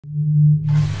Alright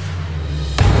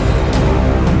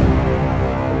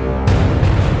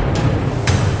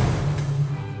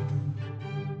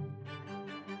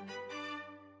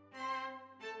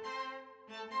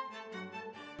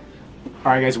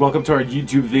guys, welcome to our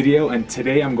YouTube video, and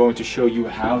today I'm going to show you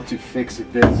how to fix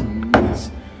this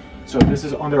mess. So this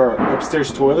is under our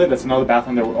upstairs toilet. That's another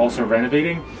bathroom that we're also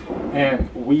renovating, and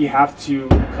we have to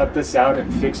cut this out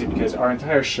and fix it because our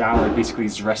entire shower basically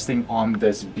is resting on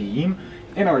this beam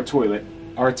in our toilet.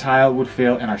 Our tile would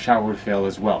fail and our shower would fail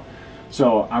as well.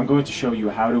 So I'm going to show you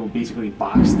how to basically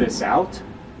box this out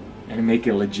and make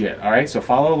it legit. Alright, so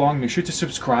follow along, make sure to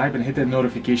subscribe and hit that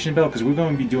notification bell because we're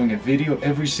going to be doing a video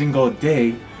every single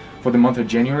day for the month of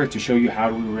January to show you how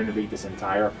to renovate this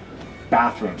entire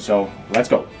bathroom. So let's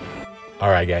go.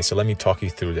 Alright guys, so let me talk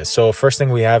you through this. So first thing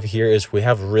we have here is we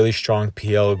have really strong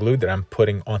PL glue that I'm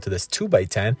putting onto this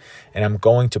 2x10, and I'm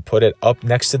going to put it up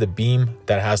next to the beam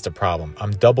that has the problem. I'm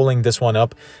doubling this one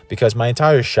up because my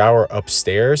entire shower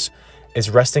upstairs is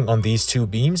resting on these two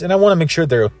beams, and I want to make sure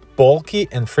they're bulky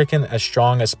and freaking as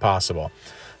strong as possible.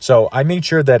 So I made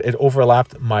sure that it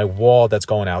overlapped my wall that's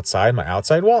going outside, my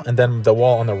outside wall, and then the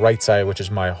wall on the right side, which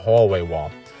is my hallway wall.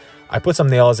 I put some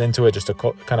nails into it just to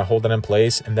kind of hold it in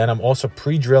place, and then I'm also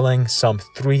pre-drilling some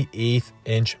 3/8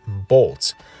 inch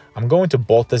bolts. I'm going to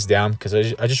bolt this down because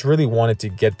I just really wanted to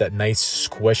get that nice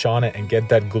squish on it and get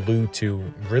that glue to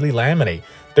really laminate.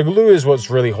 The glue is what's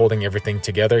really holding everything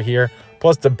together here.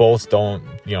 Plus the bolts don't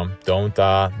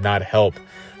not help.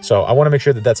 So I want to make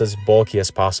sure that that's as bulky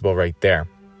as possible right there.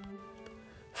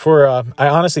 I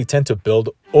honestly tend to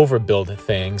overbuild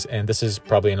things, and this is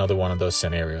probably another one of those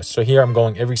scenarios. So here I'm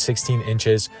going every 16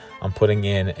 inches. I'm putting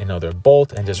in another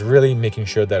bolt and just really making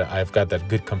sure that I've got that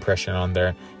good compression on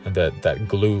there and that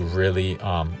glue really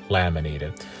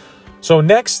laminated. So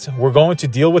next, we're going to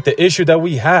deal with the issue that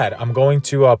we had. I'm going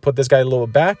to put this guy a little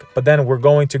back, but then we're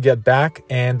going to get back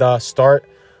and start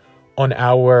on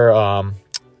our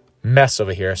mess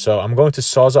over here. So I'm going to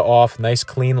sawzall off nice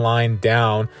clean line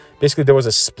down. Basically there was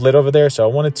a split over there, so I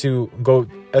wanted to go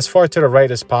as far to the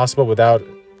right as possible without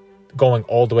going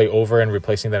all the way over and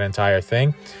replacing that entire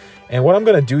thing. And what I'm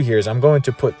going to do here is I'm going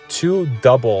to put two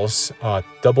double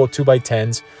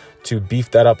 2x10s to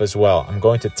beef that up as well. I'm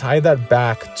going to tie that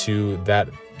back to that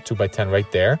 2x10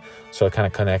 right there, so I kind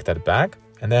of connect that back,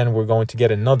 and then we're going to get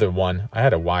another one. I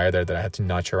had a wire there that I had to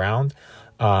notch around.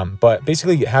 But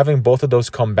basically having both of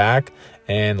those come back,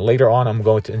 and later on I'm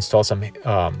going to install some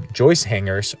joist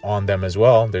hangers on them as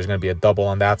well. There's going to be a double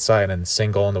on that side and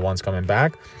single on the ones coming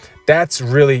back. That's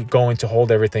really going to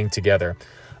hold everything together.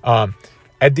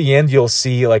 At the end, you'll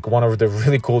see like one of the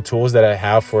really cool tools that I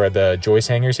have for the joist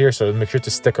hangers here. So make sure to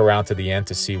stick around to the end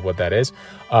to see what that is.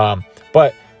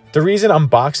 But the reason I'm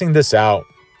boxing this out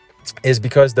is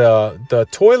because the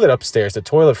toilet upstairs, the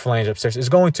toilet flange upstairs, is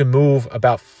going to move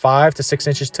about 5 to 6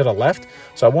 inches to the left.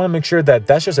 So I want to make sure that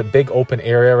that's just a big open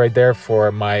area right there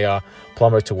for my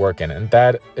plumber to work in, and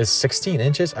that is 16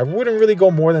 inches. I wouldn't really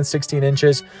go more than 16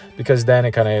 inches because then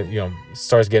it kind of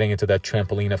starts getting into that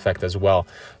trampoline effect as well.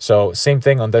 So same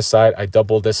thing on this side. I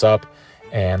doubled this up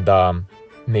and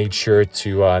made sure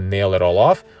to nail it all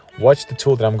off. Watch the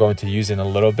tool that I'm going to use in a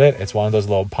little bit. It's one of those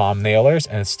little palm nailers,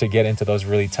 and it's to get into those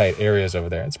really tight areas over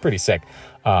there. It's pretty sick.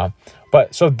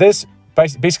 But so this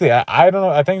basically, I don't know,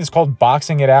 I think it's called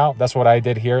boxing it out. That's what I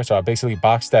did here. So I basically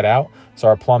boxed that out. So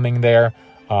our plumbing there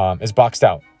is boxed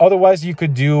out. Otherwise, you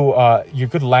could do you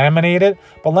could laminate it,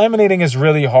 but laminating is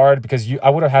really hard because I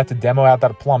would have had to demo out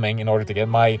that plumbing in order to get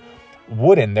my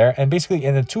wood in there. And basically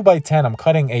in the 2x10, I'm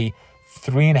cutting a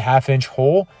 3.5 inch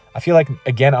hole. I feel like,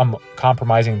 again, I'm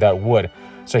compromising that wood.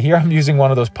 So here I'm using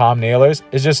one of those palm nailers.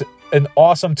 It's just an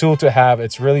awesome tool to have.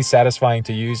 It's really satisfying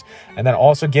to use. And then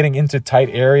also getting into tight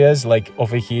areas like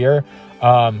over here,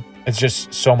 it's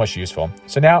just so much useful.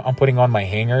 So now I'm putting on my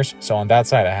hangers. So on that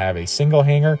side, I have a single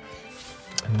hanger.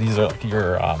 And these are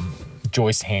your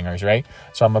joist hangers, right?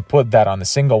 So I'm going to put that on the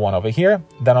single one over here.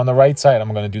 Then on the right side,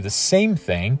 I'm going to do the same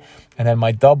thing. And then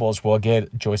my doubles will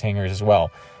get joist hangers as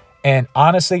well. And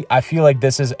honestly, I feel like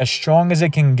this is as strong as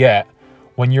it can get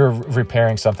when you're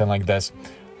repairing something like this.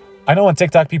 I know on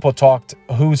TikTok people talked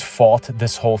whose fault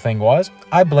this whole thing was.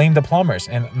 I blame the plumbers,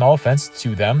 and no offense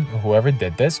to them, whoever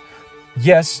did this.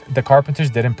 Yes, the carpenters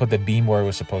didn't put the beam where it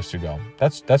was supposed to go.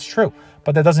 That's true.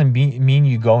 But that doesn't mean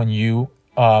you go and you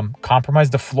compromise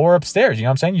the floor upstairs. You know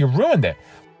what I'm saying? You ruined it.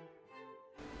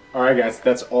 All right, guys,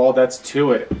 that's all that's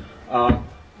to it.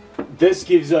 This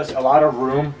gives us a lot of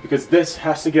room because this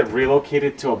has to get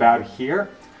relocated to about here,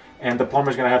 and the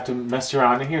plumber's gonna have to mess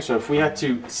around in here. So if we had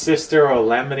to sister or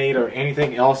laminate or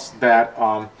anything else that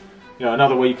You know,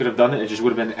 another way you could have done it just would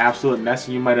have been an absolute mess,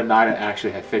 and you might have not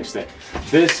actually have fixed it.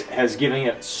 This has given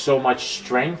it so much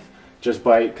strength just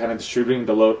by kind of distributing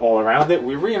the load all around it.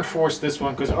 We reinforced this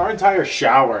one because our entire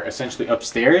shower, essentially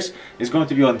upstairs, is going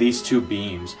to be on these two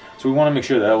beams. So we want to make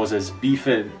sure that it was as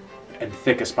beefy and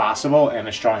thick as possible and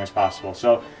as strong as possible.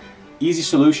 So easy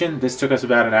solution. This took us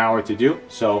about an hour to do.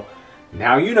 So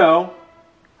now you know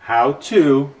how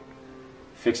to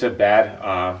fix a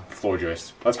bad floor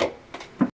joist. Let's go.